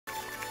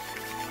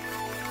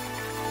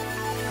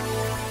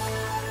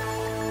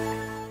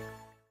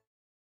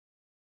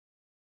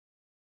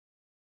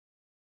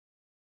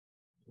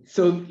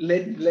So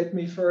let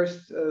me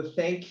first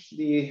thank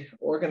the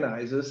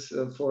organizers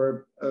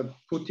for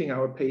putting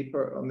our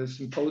paper on the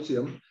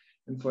symposium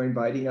and for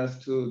inviting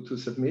us to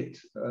submit.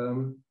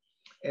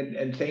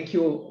 And thank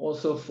you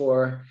also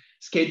for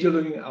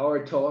scheduling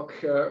our talk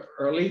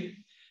early,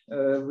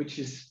 which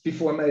is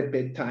before my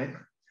bedtime.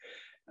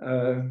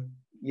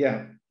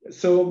 Yeah,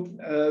 so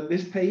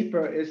this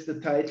paper, as the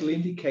title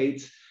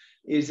indicates,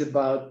 is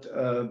about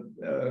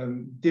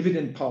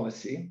dividend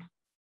policy.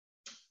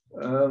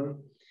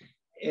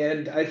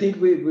 And I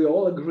think we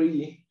all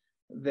agree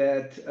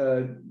that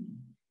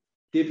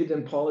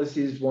dividend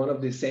policy is one of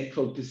the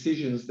central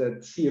decisions that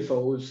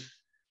CFOs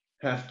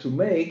have to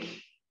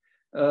make.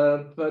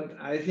 But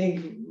I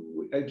think,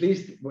 at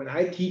least when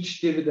I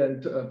teach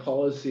dividend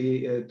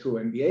policy to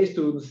MBA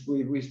students,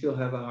 we still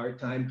have a hard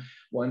time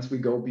once we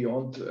go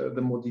beyond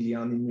the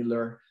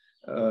Modigliani-Miller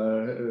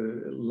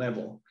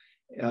level.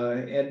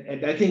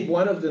 And I think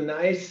one of the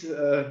nice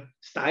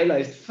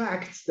stylized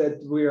facts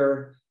that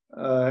we're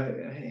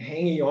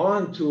hanging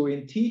on to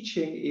in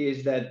teaching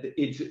is that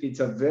it's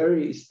a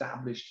very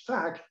established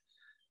fact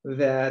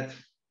that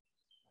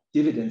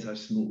dividends are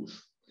smooth,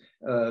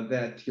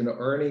 that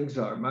earnings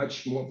are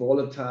much more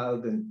volatile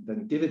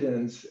than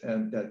dividends,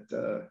 and that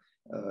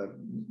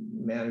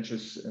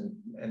managers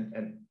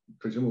and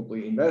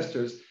presumably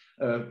investors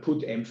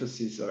put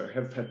emphasis or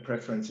have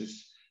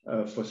preferences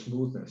for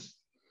smoothness.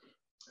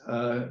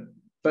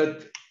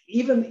 But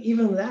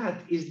even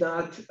that is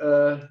not.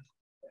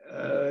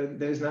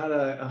 There's not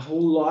a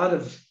whole lot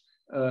of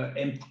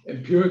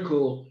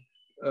empirical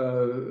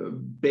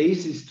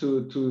basis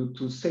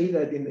to say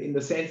that in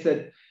the sense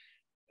that,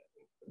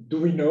 do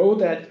we know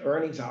that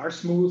earnings are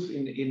smooth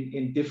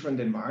in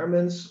different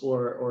environments,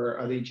 or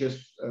are they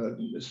just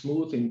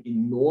smooth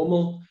in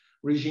normal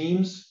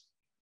regimes?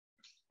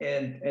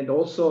 And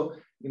also,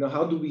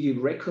 how do we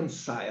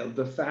reconcile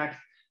the fact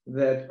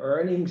that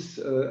earnings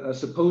are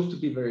supposed to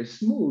be very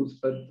smooth,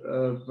 but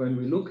when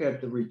we look at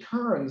the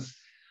returns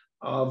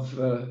of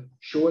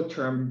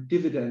short-term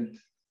dividend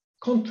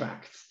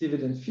contracts,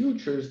 dividend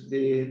futures,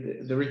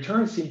 the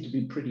returns seem to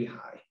be pretty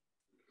high.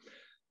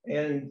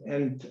 And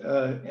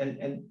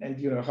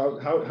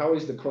how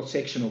is the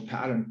cross-sectional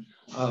pattern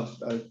of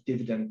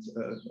dividend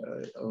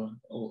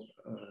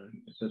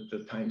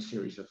the time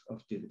series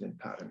of dividend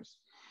patterns?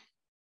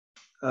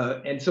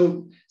 And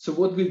so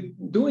what we're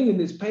doing in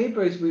this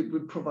paper is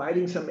we're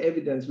providing some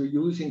evidence. We're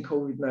using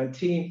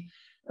COVID-19,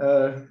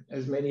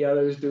 as many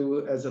others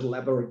do, as a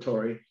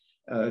laboratory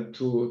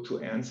to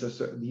answer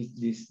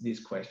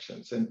these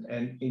questions.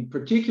 And in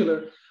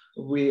particular,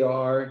 we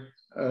are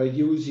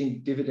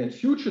using dividend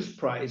futures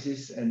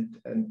prices, and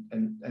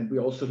we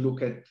also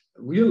look at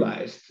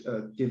realized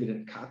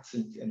dividend cuts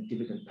and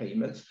dividend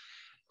payments,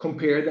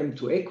 compare them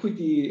to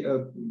equity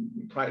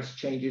price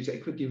changes,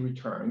 equity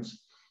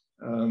returns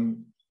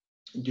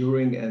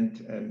during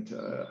and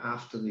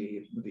after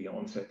the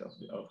onset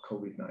of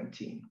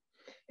COVID-19.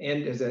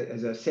 And as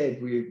I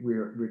said,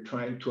 we're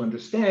trying to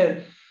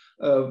understand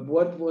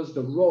what was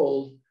the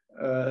role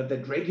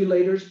that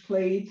regulators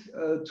played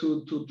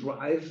to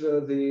drive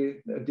the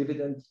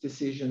dividend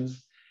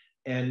decisions,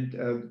 and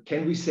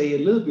can we say a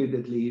little bit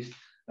at least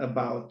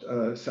about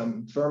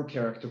some firm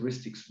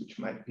characteristics which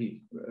might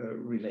be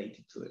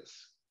related to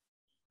this.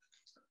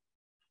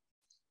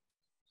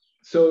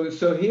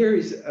 So here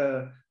is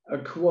a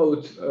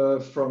quote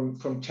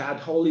from Chad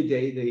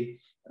Holliday,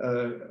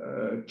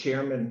 the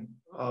chairman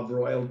of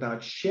Royal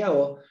Dutch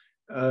Shell,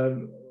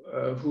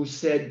 who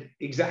said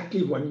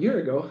exactly 1 year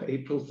ago,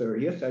 April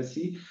 30th, I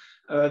see,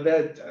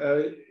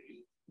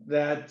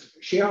 that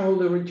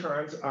shareholder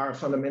returns are a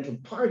fundamental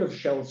part of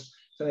Shell's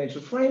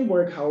financial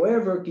framework.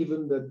 However,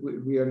 given that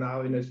we are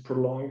now in a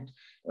prolonged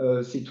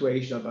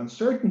situation of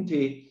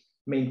uncertainty,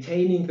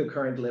 maintaining the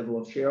current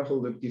level of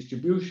shareholder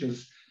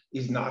distributions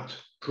is not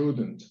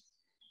prudent.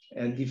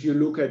 And if you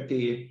look at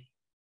the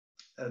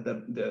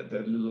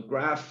little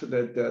graph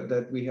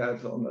that we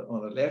have on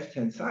the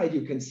left-hand side,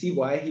 you can see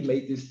why he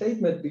made this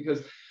statement,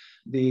 because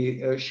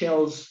the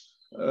Shell's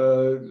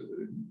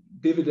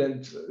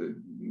dividend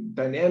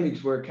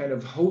dynamics were kind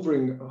of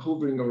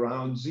hovering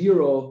around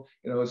zero.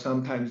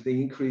 Sometimes they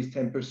increase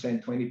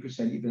 10%,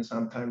 20%, even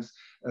sometimes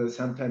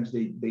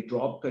they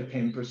drop by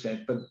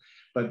 10%.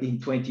 But in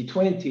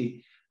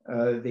 2020,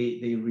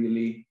 they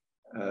really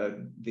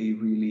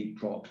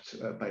dropped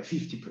by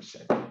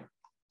 50%.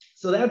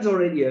 So that's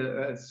already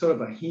a sort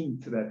of a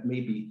hint that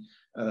maybe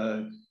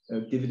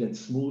dividend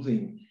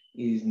smoothing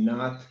is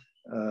not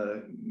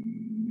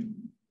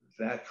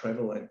that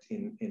prevalent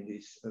in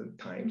these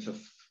times of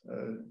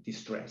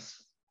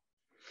distress.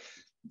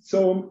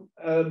 So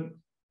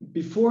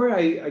before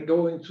I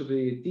go into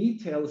the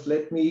details,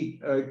 let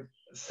me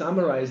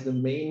summarize the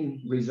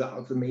main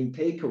results, the main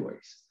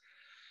takeaways.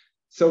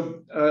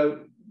 So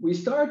we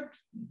start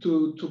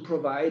to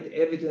provide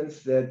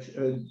evidence that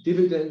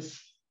dividends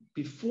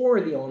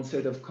before the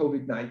onset of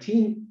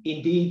COVID-19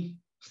 indeed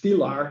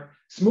still are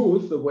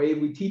smooth the way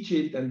we teach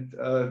it, and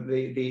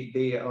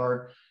they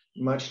are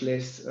much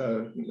less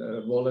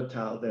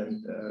volatile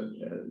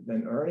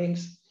than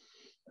earnings.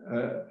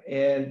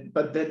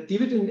 But that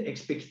dividend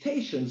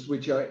expectations,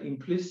 which are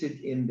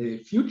implicit in the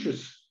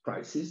futures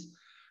prices,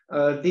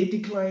 they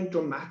declined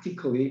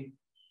dramatically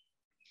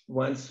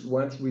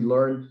once we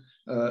learned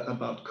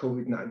about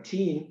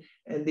COVID-19,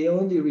 and they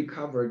only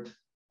recovered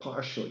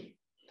partially.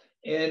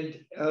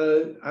 And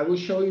I will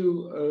show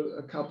you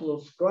a couple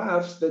of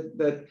graphs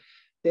that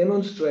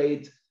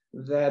demonstrate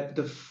that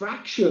the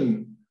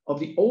fraction of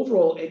the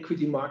overall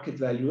equity market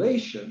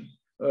valuation,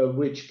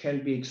 which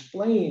can be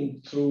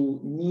explained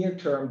through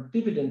near-term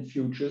dividend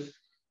futures,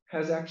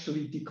 has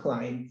actually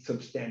declined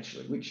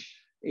substantially, which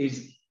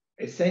is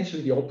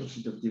essentially the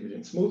opposite of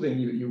dividend smoothing.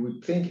 You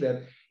would think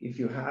that if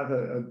you have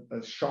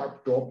a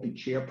sharp drop in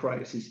share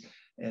prices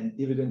and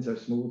dividends are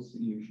smooth,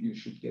 you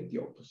should get the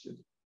opposite.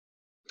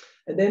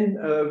 And then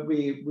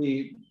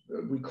we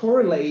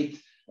correlate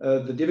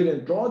the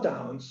dividend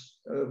drawdowns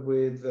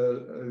with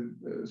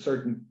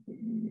certain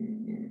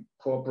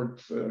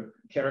corporate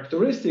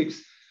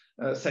characteristics,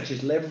 such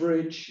as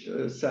leverage,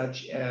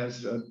 such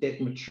as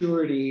debt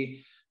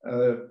maturity,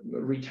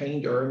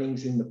 retained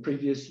earnings in the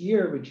previous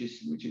year, which is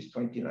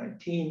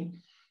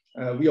 2019.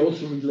 We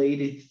also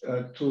related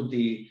to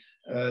the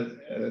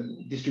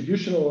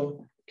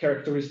distributional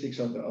characteristics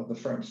of the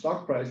firm's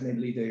stock price,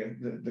 namely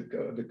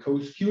the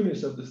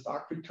co-skewness of the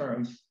stock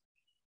returns.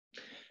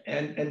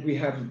 And we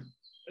have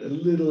a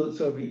little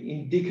sort of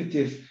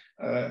indicative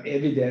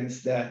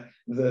evidence that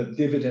the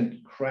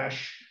dividend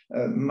crash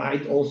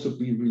might also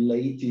be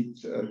related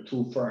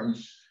to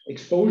firms'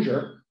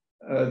 exposure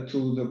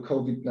to the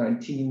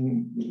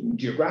COVID-19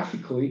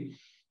 geographically.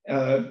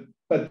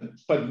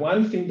 But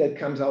one thing that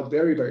comes out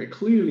very, very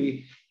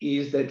clearly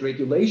is that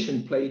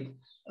regulation played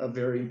a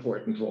very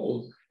important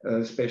role,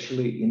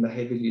 especially in the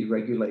heavily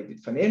regulated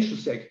financial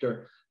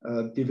sector.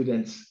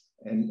 Dividends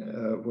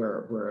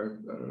were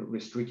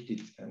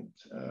restricted, and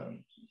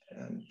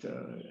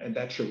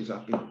that shows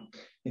up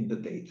in the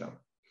data.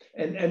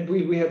 And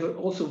we have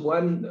also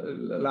one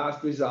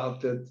last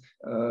result that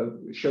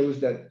shows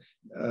that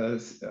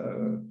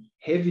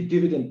heavy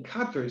dividend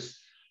cutters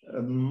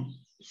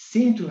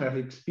seem to have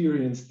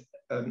experienced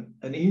an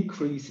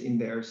increase in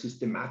their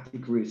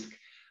systematic risk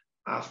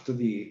after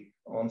the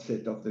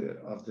onset of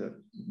the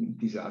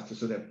disaster,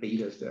 so that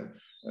betas, the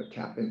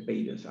cap and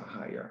betas are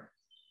higher.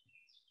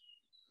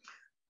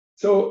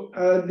 So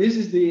this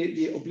is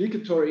the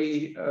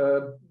obligatory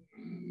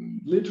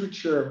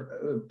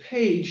literature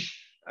page.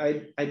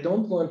 I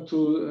don't want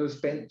to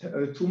spend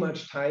too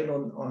much time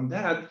on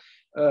that,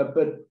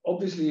 but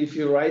obviously if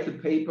you write a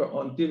paper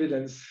on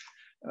dividends,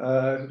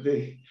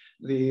 the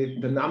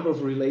number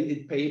of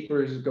related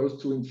papers goes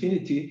to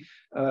infinity.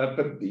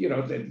 But you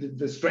know,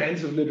 the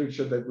strands of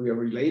literature that we are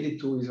related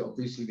to is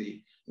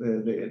obviously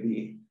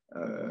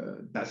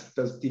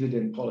does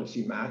dividend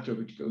policy matter,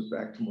 which goes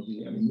back to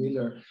Modigliani and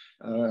Miller,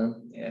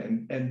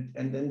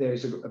 and then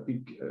there's a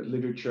big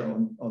literature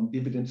on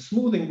dividend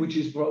smoothing, which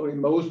is probably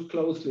most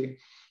closely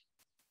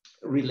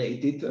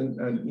related,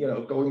 and you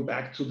know, going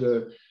back to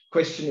the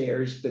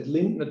questionnaires that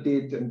Lindner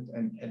did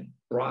and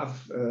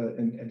Brav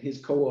and his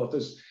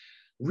co-authors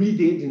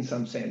redid in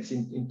some sense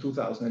in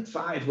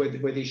 2005,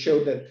 where they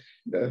showed that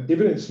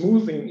dividend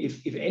smoothing,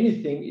 if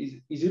anything,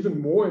 is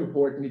even more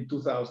important in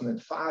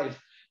 2005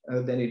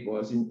 than it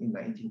was in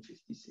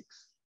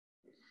 1956.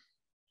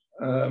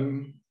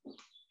 And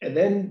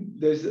then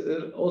there's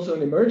also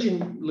an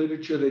emerging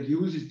literature that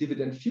uses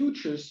dividend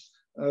futures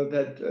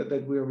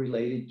that we're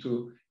related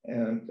to.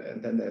 And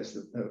then there's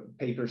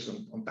papers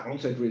on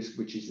downside risk,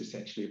 which is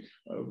essentially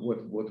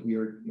what we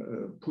are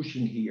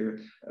pushing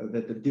here,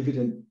 that the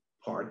dividend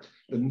part,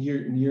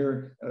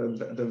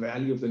 the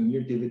value of the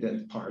near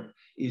dividend part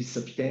is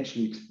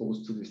substantially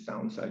exposed to this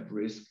downside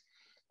risk.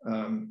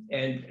 And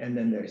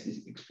then there's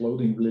this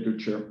exploding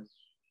literature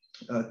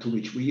to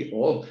which we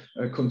all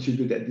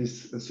contribute at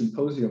this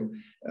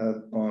symposium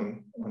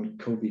on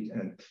COVID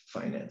and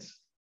finance.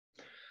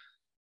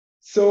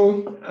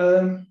 So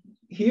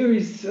here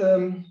is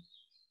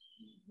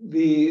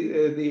the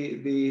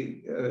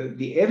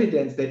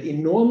evidence that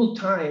in normal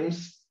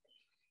times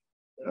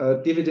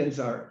dividends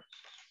are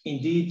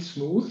indeed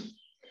smooth.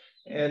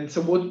 And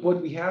so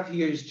what we have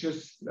here is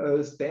just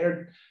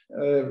standard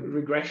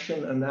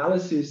regression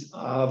analysis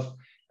of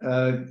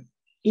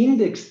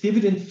index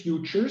dividend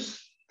futures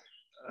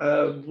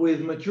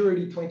with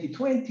maturity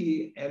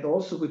 2020 and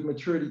also with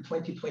maturity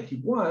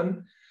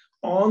 2021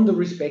 on the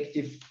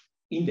respective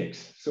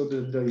index. So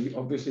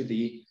obviously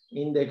the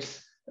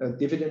index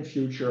dividend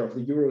future of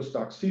the Euro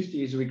Stoxx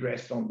 50 is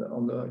regressed on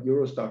the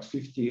Euro Stoxx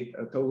 50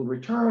 total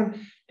return,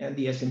 and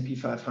the S&P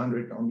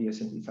 500 on the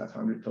S&P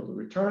 500 total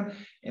return,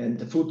 and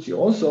the FTSE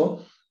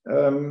also.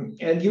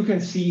 And you can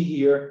see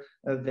here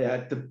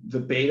that the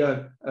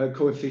beta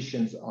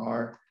coefficients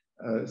are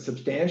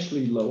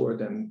substantially lower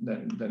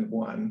than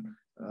one,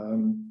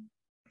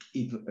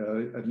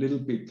 a little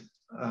bit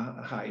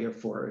higher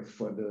for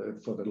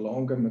the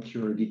longer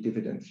maturity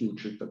dividend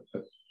future,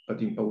 but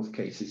in both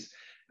cases,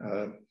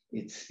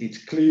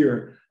 it's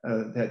clear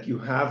that you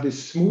have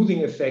this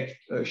smoothing effect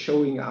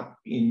showing up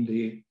in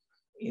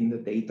in the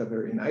data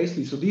very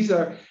nicely. So these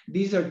are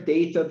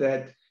data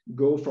that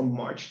go from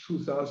March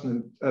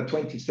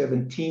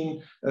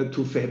 2017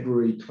 to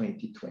February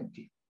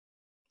 2020.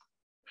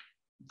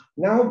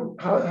 Now,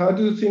 how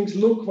do things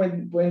look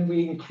when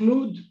we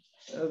include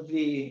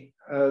the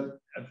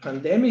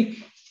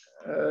pandemic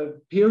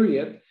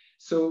period?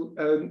 So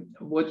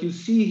what you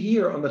see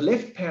here on the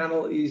left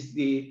panel is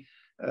the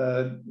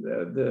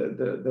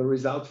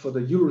result for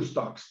the Euro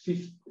Stoxx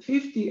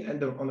 50,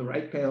 and on the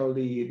right panel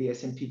the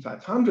S&P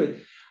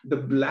 500. The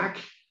black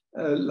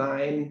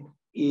line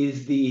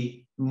is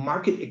the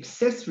market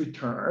excess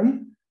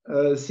return.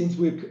 Since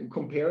we're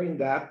comparing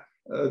that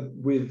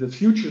with the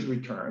futures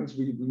returns,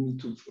 we need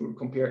to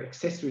compare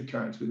excess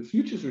returns with the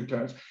futures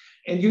returns,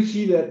 and you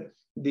see that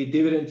the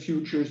dividend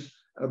futures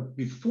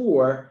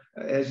before,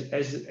 as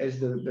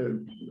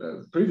the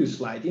previous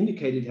slide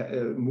indicated,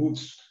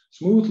 moves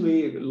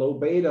smoothly, low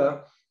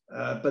beta,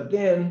 but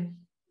then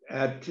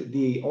at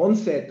the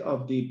onset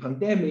of the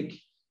pandemic,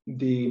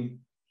 the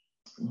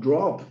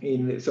drop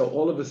in, so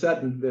all of a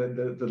sudden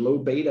the low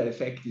beta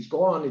effect is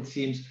gone. It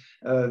seems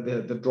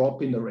the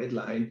drop in the red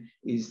line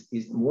is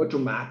more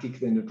dramatic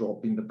than the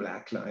drop in the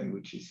black line,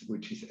 which is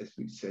as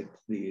we said,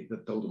 the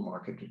total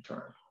market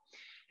return.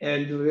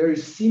 And a very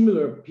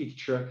similar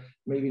picture,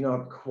 maybe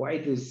not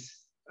quite as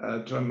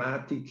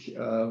dramatic,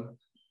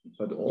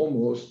 but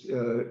almost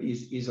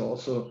is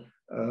also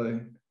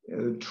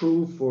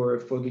true for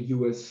the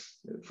US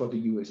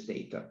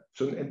data.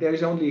 So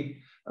there's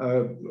only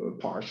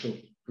partial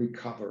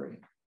recovery.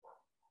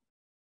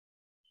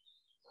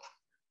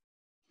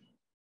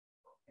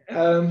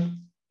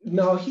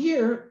 Now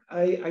here,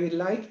 I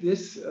like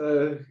this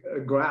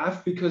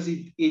graph because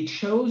it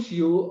shows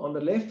you on the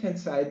left-hand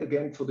side,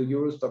 again for the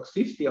Euro Stoxx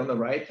 50, on the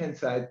right-hand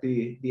side,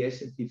 the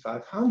S&P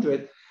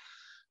 500,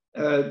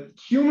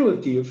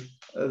 cumulative,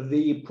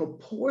 the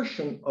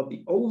proportion of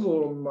the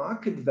overall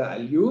market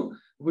value,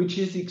 which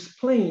is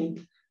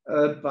explained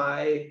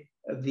by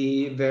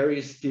the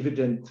various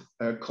dividend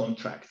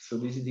contracts. So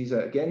these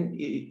are again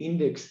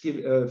indexed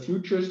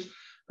futures,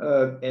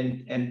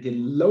 and the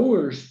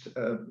lowest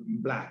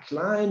black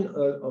line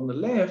on the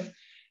left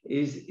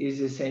is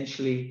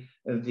essentially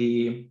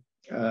the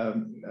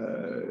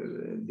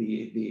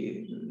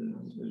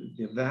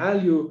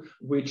value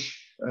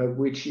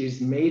which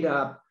is made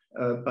up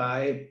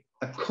by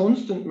a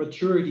constant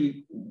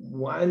maturity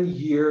 1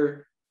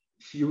 year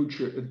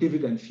future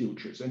dividend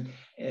futures.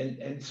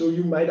 And so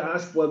you might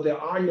ask, well, there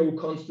are no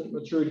constant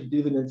maturity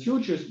dividend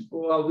futures.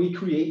 Well, we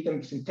create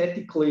them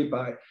synthetically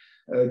by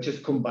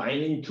just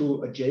combining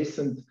two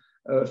adjacent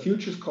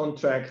futures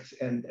contracts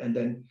and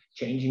then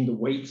changing the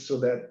weights so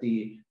that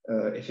the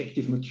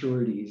effective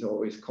maturity is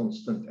always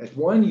constant at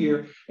 1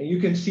 year. And you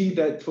can see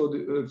that for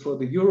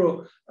the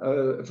Euro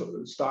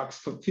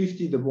Stoxx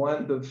 50,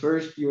 the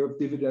first year of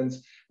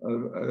dividends,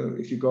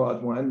 if you go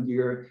out 1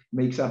 year,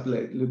 makes up a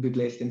little bit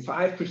less than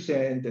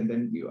 5%, and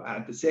then you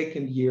add the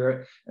second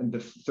year and the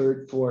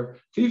third, fourth,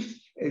 fifth.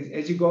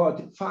 As you go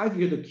out 5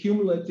 years, the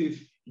cumulative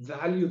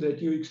value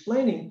that you're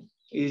explaining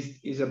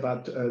is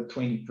about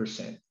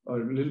 20%,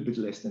 or a little bit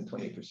less than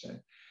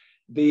 20%.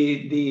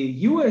 The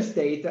US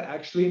data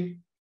actually,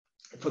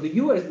 for the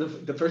US,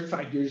 the first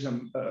 5 years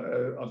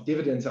of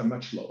dividends are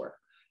much lower.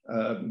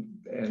 So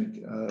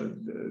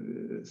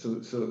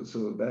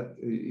that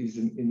is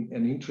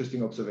an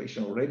interesting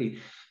observation already.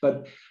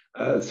 But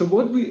so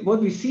what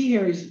we see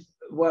here is,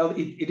 well,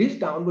 it is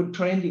downward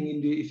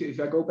trending. If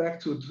I go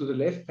back to the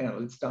left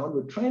panel, it's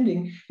downward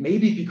trending,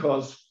 maybe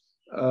because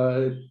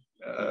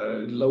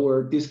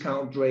lower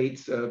discount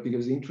rates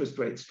because interest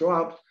rates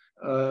dropped.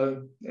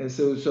 And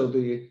so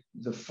the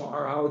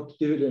far out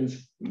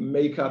dividends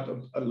make up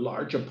a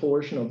larger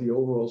portion of the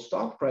overall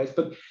stock price.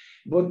 But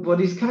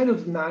what is kind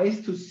of nice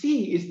to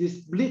see is this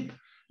blip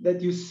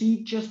that you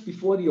see just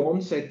before the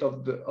onset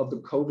of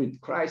the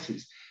COVID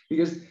crisis,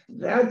 because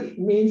that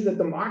means that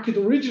the market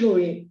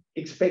originally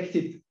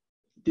expected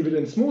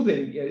dividend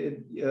smoothing.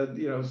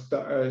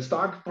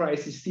 Stock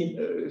prices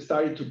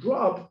started to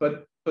drop,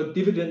 but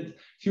dividend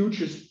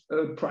futures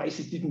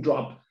prices didn't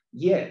drop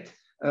yet.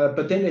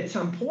 But then at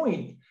some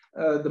point,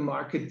 the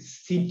market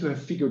seemed to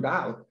have figured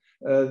out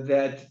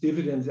that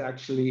dividends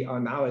actually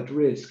are now at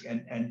risk,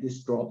 and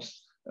this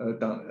drops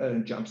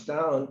down, jumps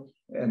down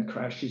and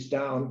crashes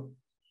down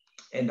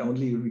and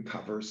only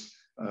recovers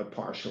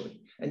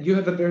partially. And you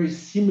have a very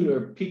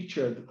similar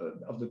picture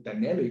of the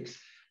dynamics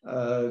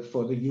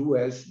for the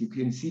US. You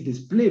can see this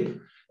blip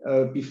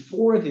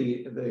before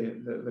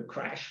the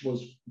crash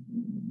was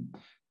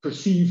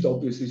perceived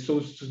obviously so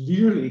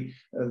severely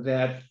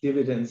that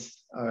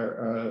dividends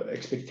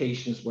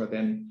expectations were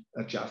then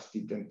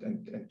adjusted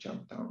and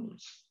jumped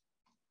downwards.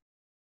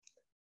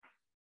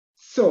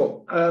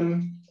 So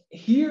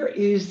here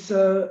is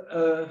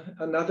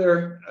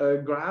another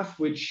graph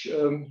which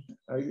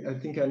I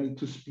think I need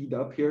to speed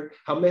up here.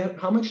 How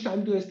much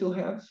time do I still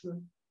have,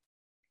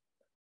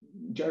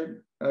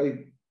 Jared?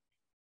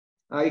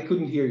 I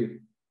couldn't hear you.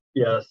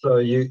 Yeah, so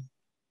you.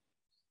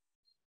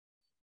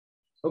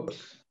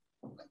 Oops.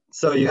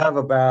 So you have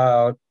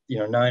about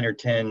 9 or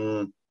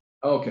 10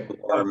 Okay.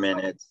 4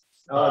 minutes.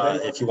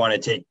 Then, if you want to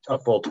take a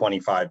full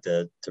 25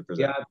 to present.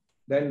 Yeah,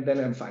 then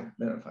I'm fine.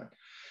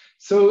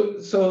 So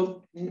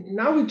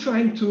now we're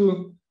trying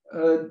to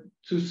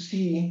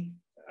see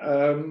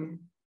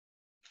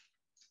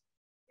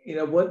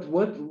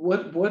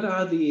what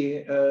are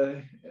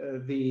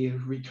the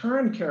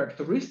return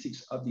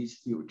characteristics of these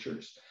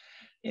futures.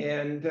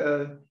 And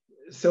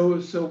so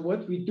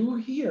what we do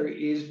here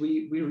is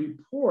we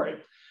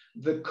report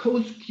the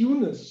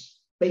co-skewness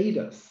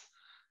betas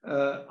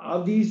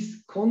of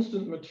these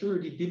constant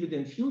maturity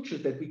dividend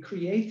futures that we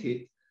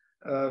created,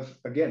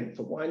 again,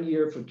 for 1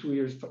 year, for 2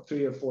 years, for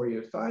 3 or 4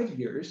 years, 5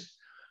 years.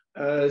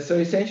 So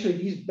essentially,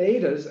 these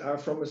betas are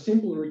from a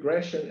simple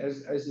regression,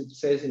 as it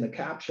says in the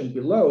caption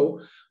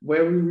below,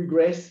 where we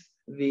regress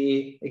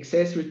the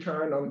excess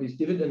return on these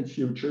dividend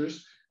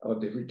futures, or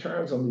the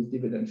returns on these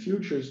dividend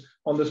futures,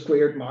 on the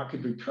squared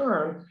market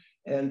return,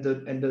 and the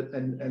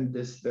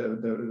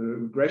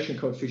regression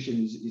coefficient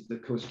is the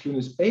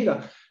co-skewness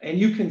beta, and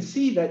you can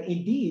see that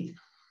indeed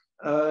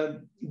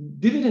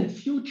dividend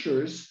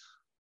futures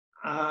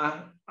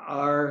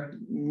are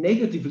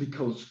negatively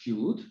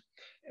co-skewed.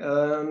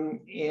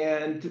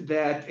 And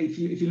that if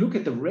you look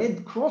at the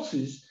red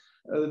crosses,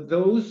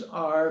 those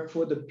are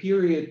for the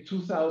period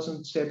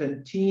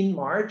 2017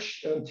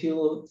 March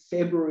until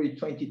February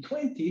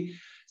 2020.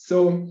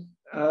 So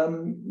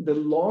the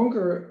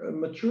longer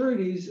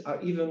maturities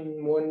are even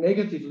more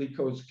negatively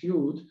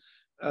co-skewed.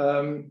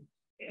 And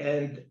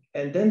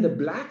then the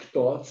black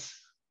dots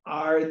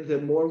are the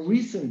more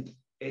recent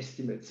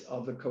estimates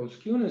of the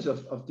co-skewness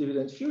of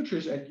dividend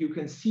futures. And you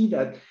can see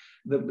that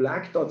the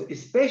black dots,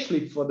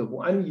 especially for the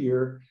 1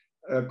 year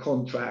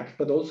contract,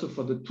 but also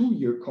for the 2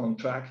 year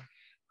contract,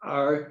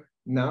 are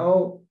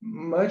now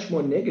much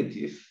more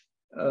negative.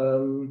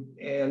 And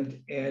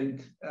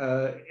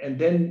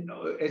then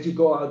as you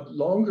go out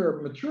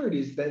longer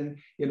maturities, then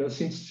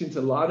since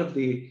a lot of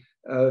the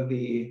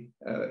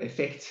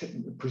effects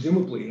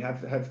presumably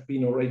have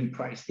been already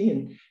priced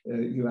in,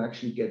 you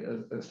actually get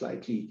a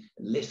slightly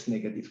less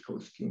negative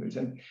co-skewness.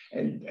 And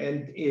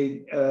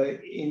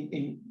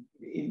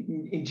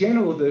in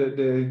general,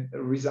 the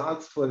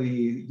results for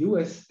the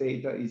US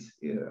data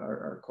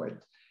are quite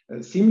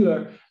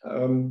similar,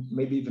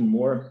 maybe even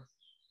more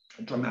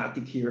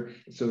dramatic here.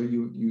 So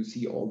you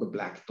see all the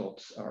black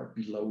dots are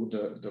below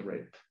the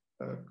red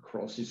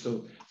crosses.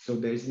 So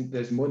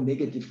there's more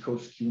negative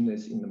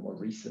co-skewness in the more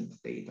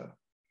recent data.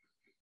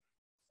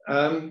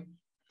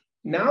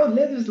 Now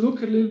let us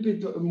look a little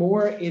bit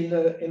more in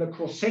a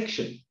cross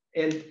section.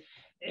 And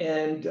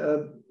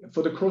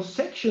for the cross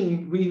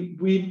section,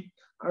 we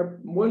are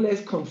more or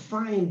less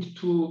confined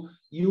to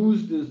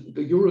use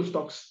the Euro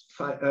Stoxx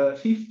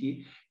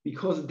 50,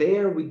 because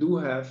there we do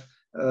have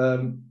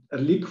a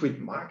liquid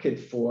market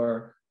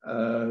for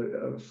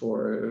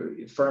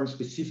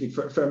firm-specific,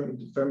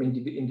 firm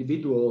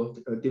individual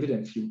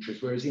dividend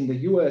futures, whereas in the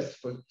US,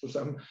 for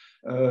some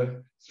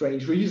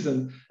strange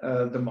reason,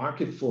 the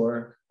market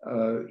for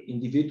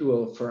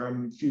individual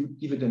firm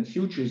dividend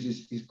futures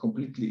is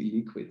completely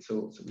illiquid,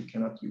 so we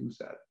cannot use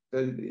that.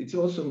 It's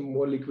also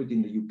more liquid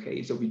in the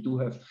UK, so we do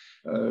have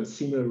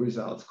similar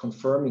results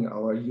confirming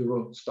our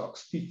Euro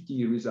Stoxx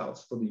 50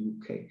 results for the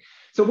UK.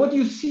 So what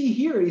you see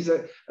here is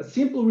a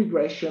simple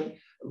regression.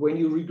 When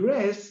you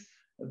regress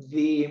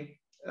the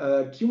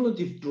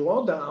cumulative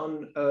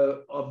drawdown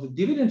of the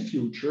dividend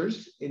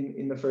futures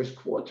in the first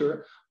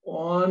quarter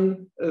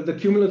on the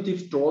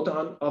cumulative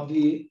drawdown of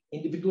the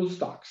individual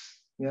stocks.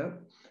 Yeah,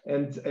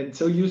 and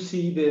so you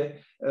see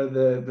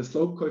the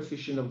slope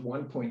coefficient of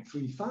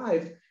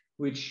 1.35,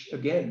 which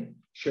again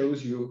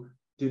shows you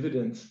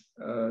dividends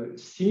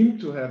seem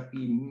to have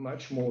been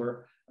much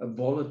more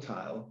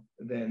volatile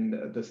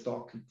than the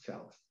stock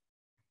itself.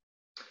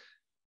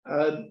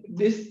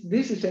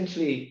 This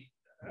essentially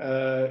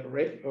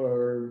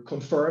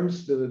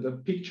confirms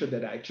the picture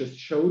that I just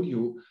showed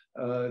you.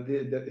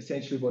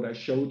 Essentially what I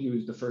showed you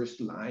is the first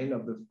line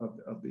of the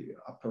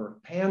upper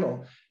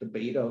panel, the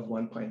beta of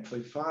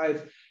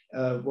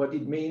 1.35. What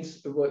it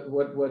means,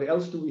 what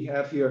else do we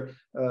have here?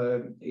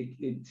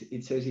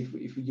 It says if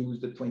we use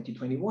the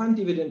 2021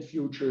 dividend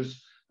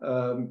futures,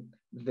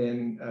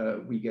 then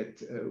we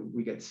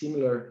get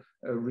similar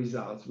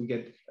results. We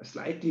get a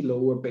slightly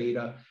lower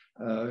beta,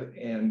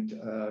 and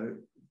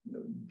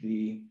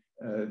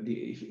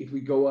if we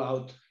go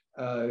out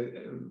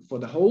for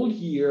the whole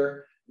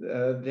year,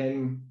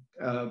 then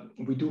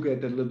we do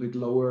get a little bit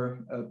lower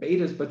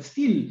betas, but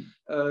still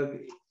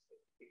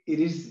it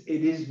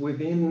is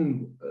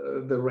within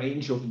the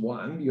range of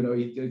 1.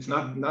 It's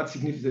not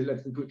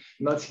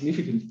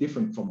significantly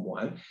different from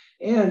 1,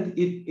 and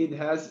it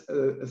has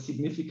a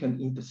significant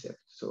intercept.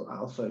 So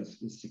alpha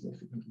is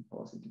significantly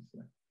positive.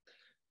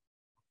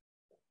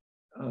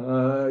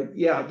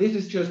 Yeah, this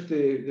is just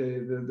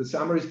the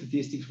summary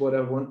statistics. What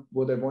I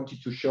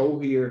wanted to show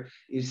here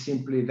is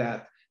simply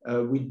that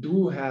we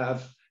do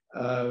have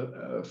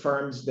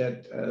firms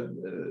that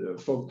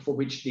for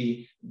which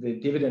the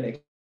dividend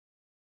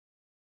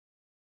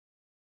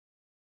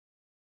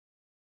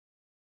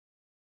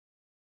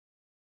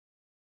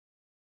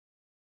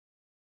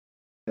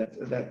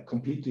that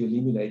completely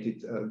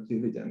eliminated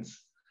dividends.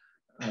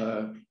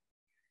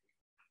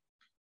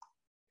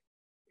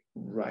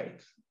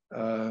 Right.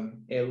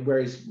 And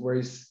whereas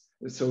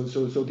so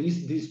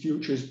these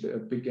futures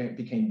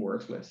became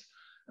worthless.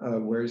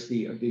 Whereas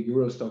the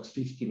Eurostoxx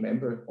 50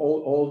 member,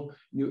 all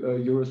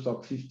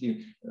Eurostoxx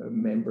 50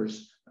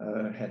 members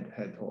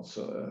had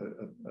also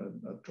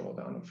a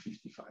drawdown of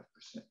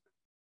 55%.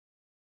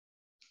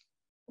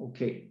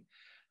 Okay,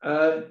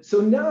 so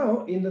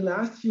now in the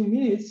last few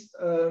minutes,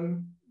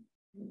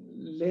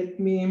 let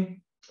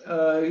me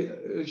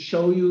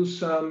show you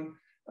some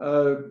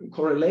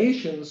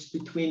correlations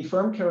between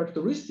firm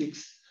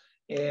characteristics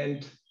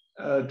and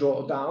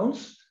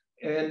drawdowns,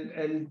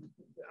 and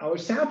our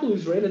sample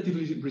is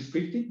relatively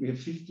restricted. We have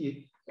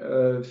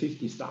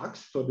 50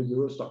 stocks for the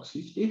Eurostoxx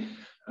 50.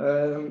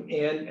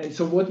 And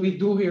so what we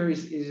do here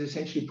is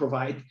essentially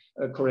provide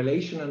a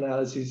correlation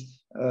analysis.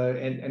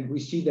 And we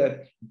see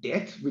that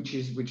debt, which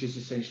is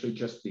essentially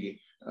just the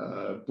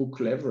book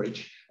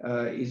leverage,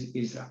 is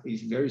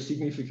very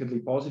significantly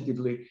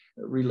positively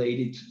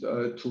related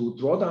to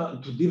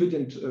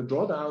dividend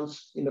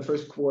drawdowns in the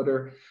first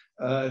quarter.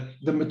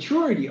 The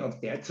maturity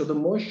of debt, so the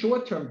more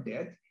short-term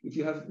debt, if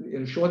you have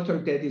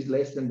short-term debt is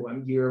less than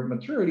 1 year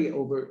maturity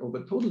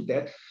over total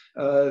debt,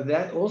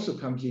 that also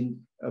comes in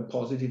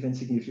positive and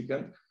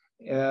significant.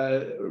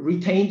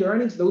 Retained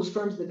earnings, those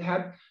firms that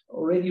had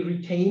already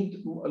retained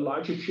a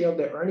larger share of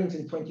their earnings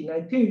in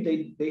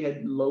 2019, they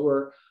had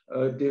lower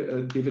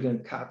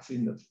dividend cuts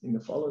in the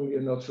following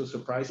year, not so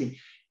surprising.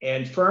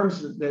 And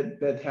firms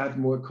that had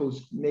more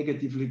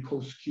negatively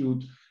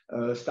co-skewed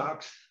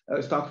stock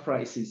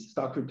prices,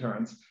 stock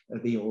returns,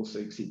 they also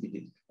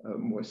exhibited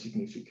more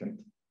significant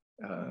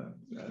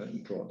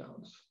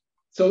drawdowns.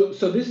 So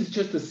this is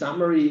just a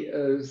summary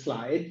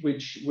slide,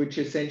 which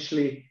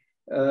essentially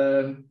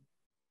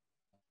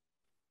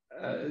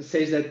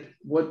says that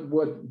what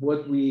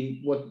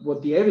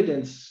the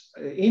evidence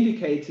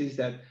indicates is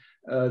that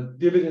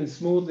dividend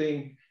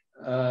smoothing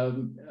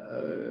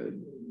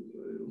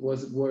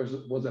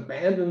was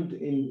abandoned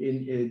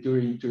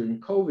during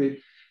COVID.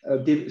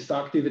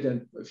 Stock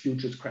dividend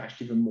futures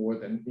crashed even more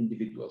than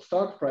individual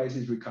stock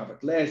prices,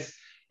 recovered less,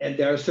 and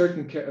there are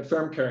certain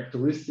firm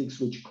characteristics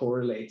which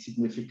correlate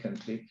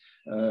significantly,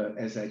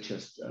 as I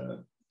just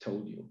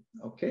told you.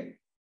 Okay.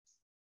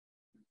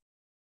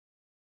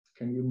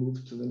 Can you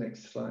move to the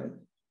next slide?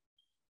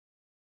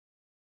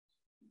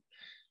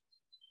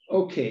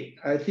 Okay,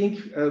 I think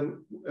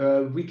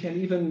we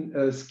can even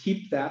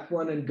skip that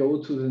one and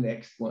go to the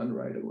next one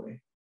right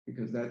away,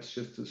 because that's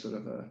just a sort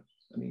of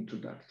an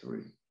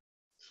introductory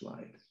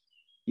slide.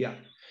 Yeah,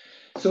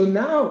 so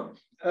now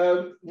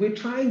we're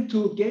trying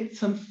to get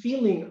some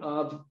feeling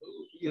of,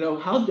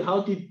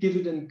 how did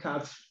dividend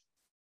cuts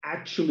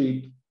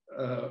actually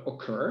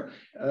occur,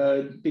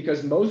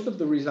 because most of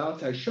the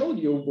results I showed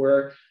you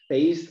were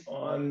based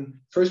on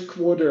first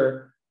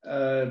quarter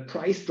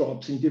price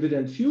drops in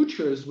dividend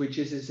futures, which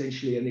is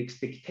essentially an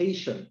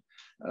expectation.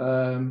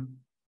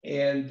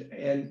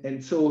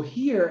 And so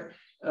here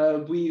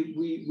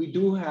we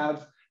do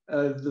have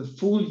the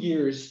full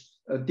year's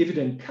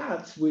dividend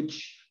cuts,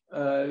 which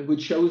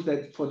shows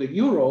that for the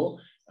euro,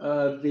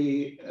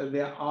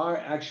 there are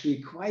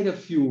actually quite a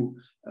few,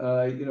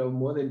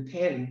 more than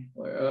 10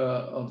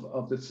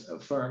 of the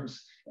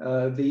firms.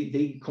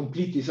 They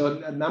completely, so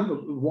number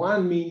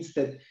one means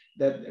that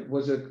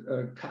was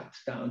a cut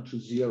down to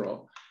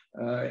 0.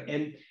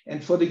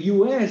 And for the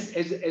US,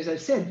 as I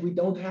said, we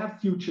don't have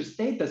futures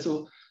data,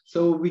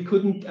 so we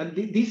couldn't, and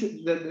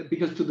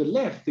because to the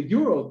left, the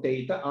euro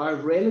data are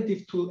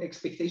relative to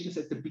expectations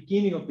at the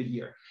beginning of the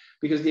year,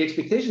 because the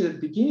expectations at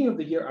the beginning of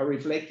the year are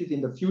reflected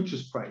in the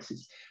futures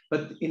prices.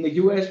 But in the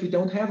US, we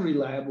don't have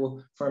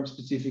reliable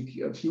firm-specific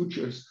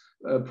futures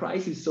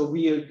prices, so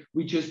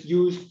we just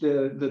used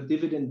the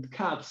dividend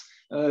cuts,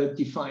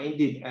 defined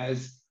it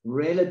as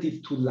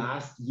relative to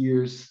last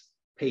year's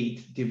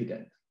paid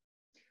dividend.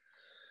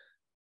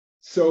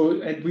 So,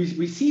 and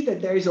we see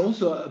that there is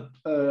also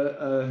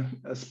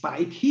a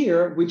spike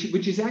here,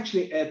 which is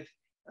actually at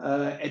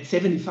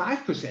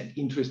 75%,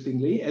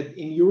 interestingly.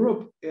 In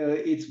Europe,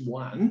 it's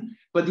 1,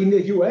 but in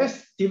the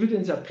US,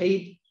 dividends are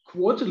paid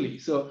quarterly.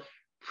 So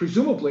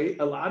presumably,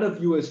 a lot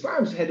of US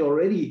firms had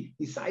already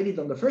decided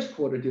on the first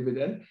quarter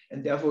dividend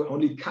and therefore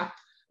only cut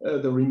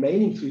the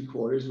remaining 3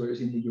 quarters, whereas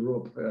in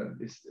Europe,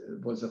 this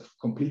was a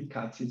complete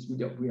cut since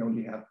we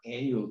only have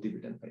annual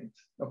dividend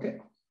payments. Okay,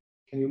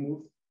 can you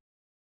move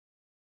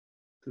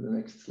to the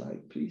next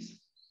slide, please?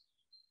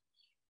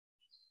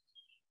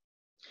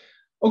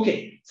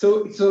 Okay,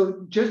 so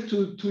just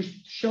to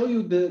show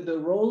you the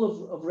role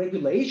of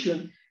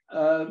regulation,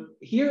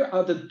 here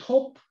are the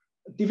top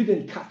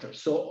dividend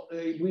cutters. So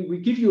we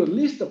give you a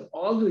list of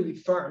all the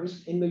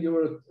firms in the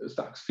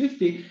Eurostoxx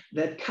 50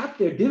 that cut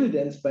their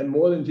dividends by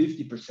more than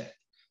 50%,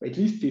 or at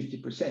least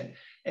 50%.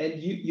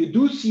 And you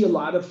do see a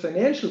lot of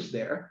financials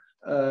there,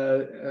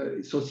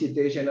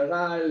 Société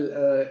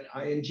Générale,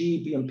 ING,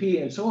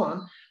 BNP, and so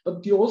on.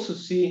 But you also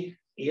see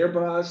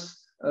Airbus,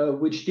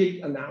 which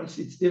did announce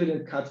its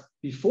dividend cuts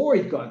before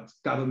it got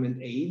government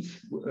aids,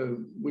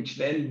 which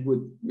then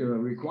would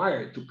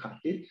require it to cut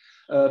it.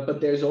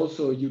 But there's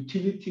also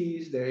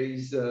utilities, there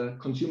is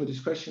consumer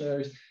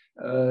discretionaries,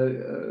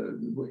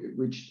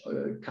 which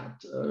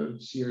cut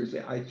seriously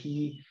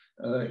IT,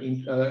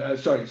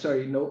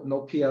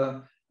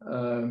 Nokia,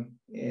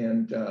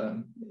 and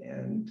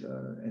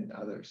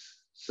others.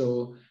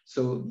 So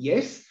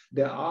yes,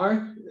 there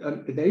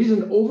is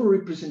an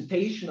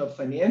overrepresentation of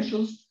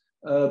financials,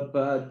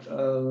 but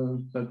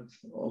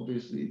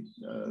obviously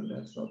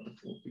that's not the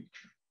full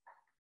picture.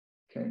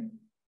 Okay.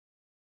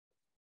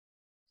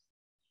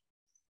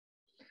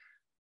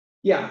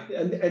 Yeah,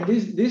 and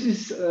this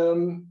is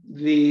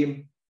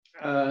the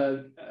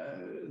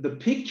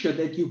picture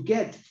that you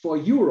get for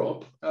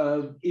Europe.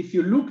 If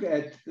you look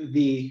at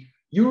the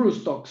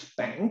Eurostoxx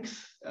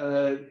banks,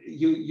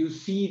 you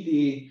see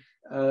the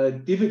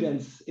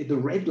dividends in the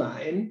red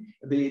line.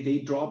 They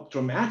drop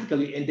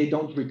dramatically and they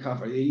don't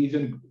recover. They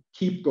even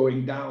keep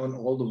going down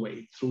all the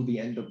way through the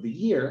end of the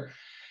year.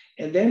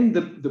 And then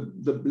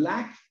the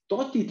black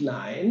dotted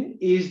line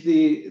is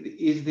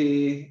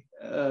the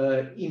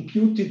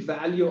imputed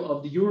value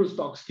of the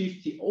Eurostoxx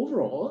 50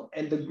 overall,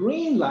 and the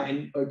green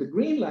line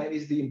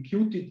is the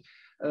imputed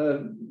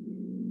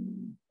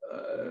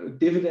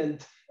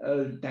dividend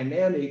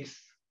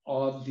dynamics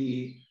of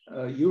the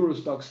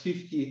Eurostoxx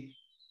 50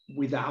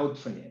 without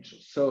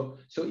financials. So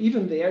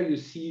even there you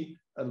see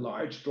a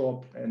large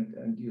drop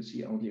and you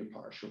see only a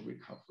partial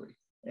recovery.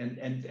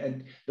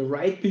 And the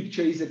right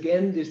picture is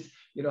again this,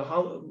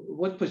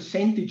 what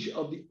percentage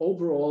of the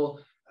overall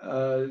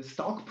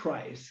stock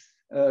price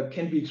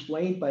can be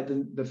explained by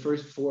the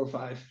first 4 or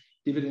 5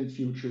 dividend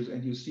futures,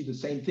 and you see the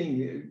same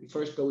thing. It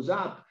first goes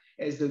up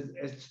as the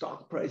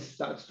stock price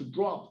starts to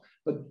drop,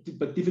 but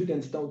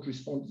dividends don't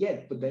respond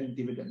yet, but then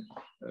dividend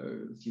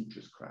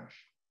futures crash.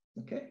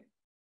 Okay.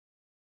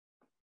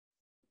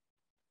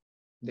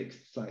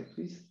 Next slide,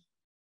 please.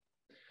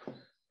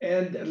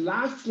 And the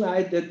last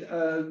slide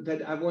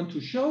that I want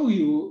to show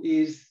you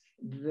is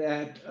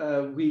that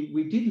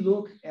we did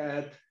look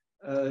at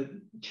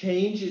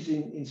changes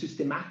in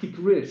systematic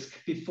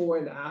risk before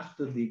and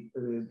after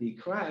the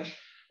crash.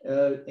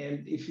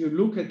 And if you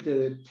look at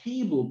the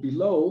table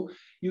below,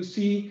 you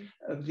see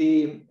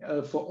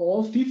for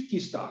all 50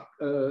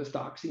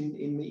 stocks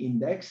in the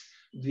index,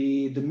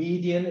 the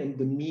median and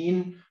the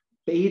mean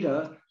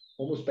beta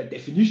almost by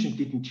definition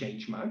didn't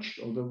change much,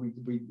 although we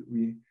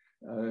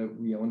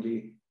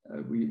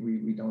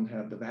don't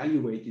have the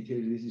value weighted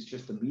here. This is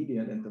just the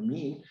median and the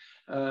mean.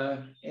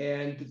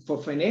 And for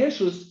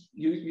financials,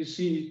 you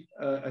see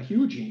a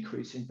huge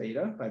increase in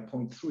beta by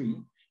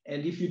 0.3.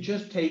 And if you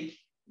just take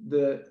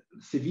the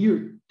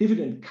severe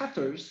dividend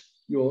cutters,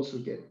 you also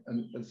get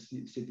a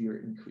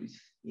severe increase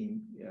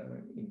in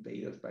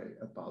betas by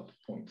about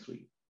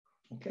 0.3.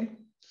 Okay,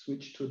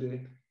 switch to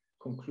the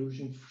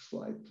conclusion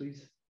slide,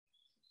 please.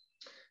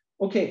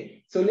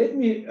 Okay, so let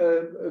me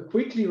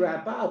quickly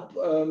wrap up.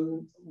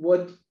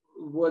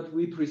 What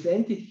we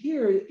presented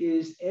here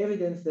is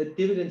evidence that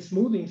dividend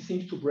smoothing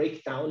seems to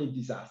break down in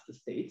disaster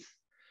states.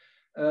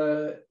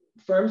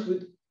 Firms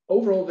with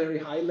overall very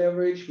high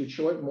leverage,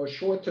 with more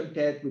short-term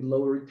debt, with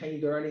lower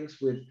retained earnings,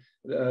 with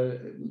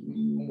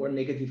more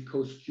negative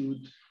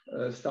co-skewed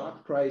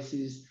stock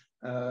prices,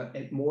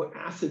 and more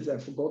assets. I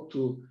forgot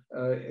to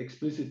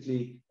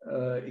explicitly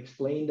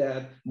explain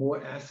that,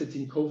 more assets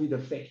in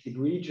COVID-affected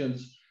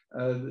regions,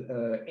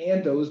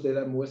 and those that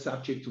are more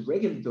subject to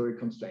regulatory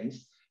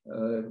constraints,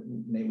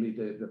 namely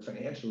the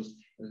financials,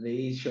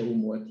 they show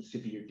more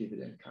severe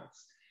dividend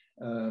cuts.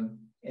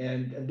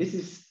 And this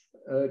is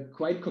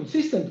quite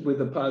consistent with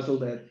the puzzle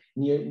that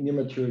near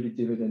maturity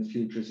dividend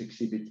futures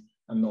exhibit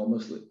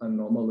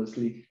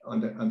anomalously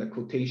under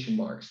quotation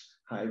marks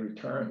high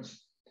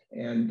returns.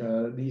 And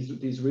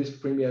these risk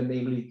premia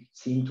namely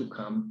seem to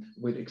come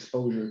with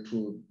exposure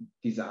to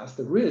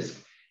disaster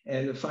risk.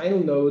 And the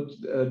final note,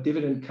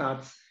 dividend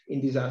cuts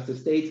in disaster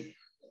states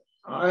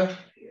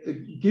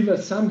give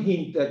us some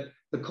hint that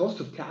the cost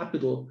of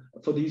capital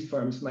for these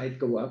firms might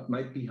go up,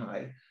 might be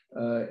high.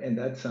 And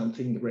that's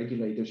something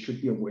regulators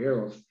should be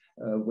aware of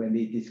when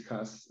they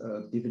discuss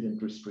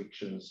dividend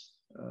restrictions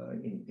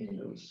in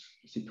those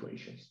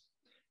situations.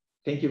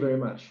 Thank you very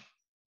much.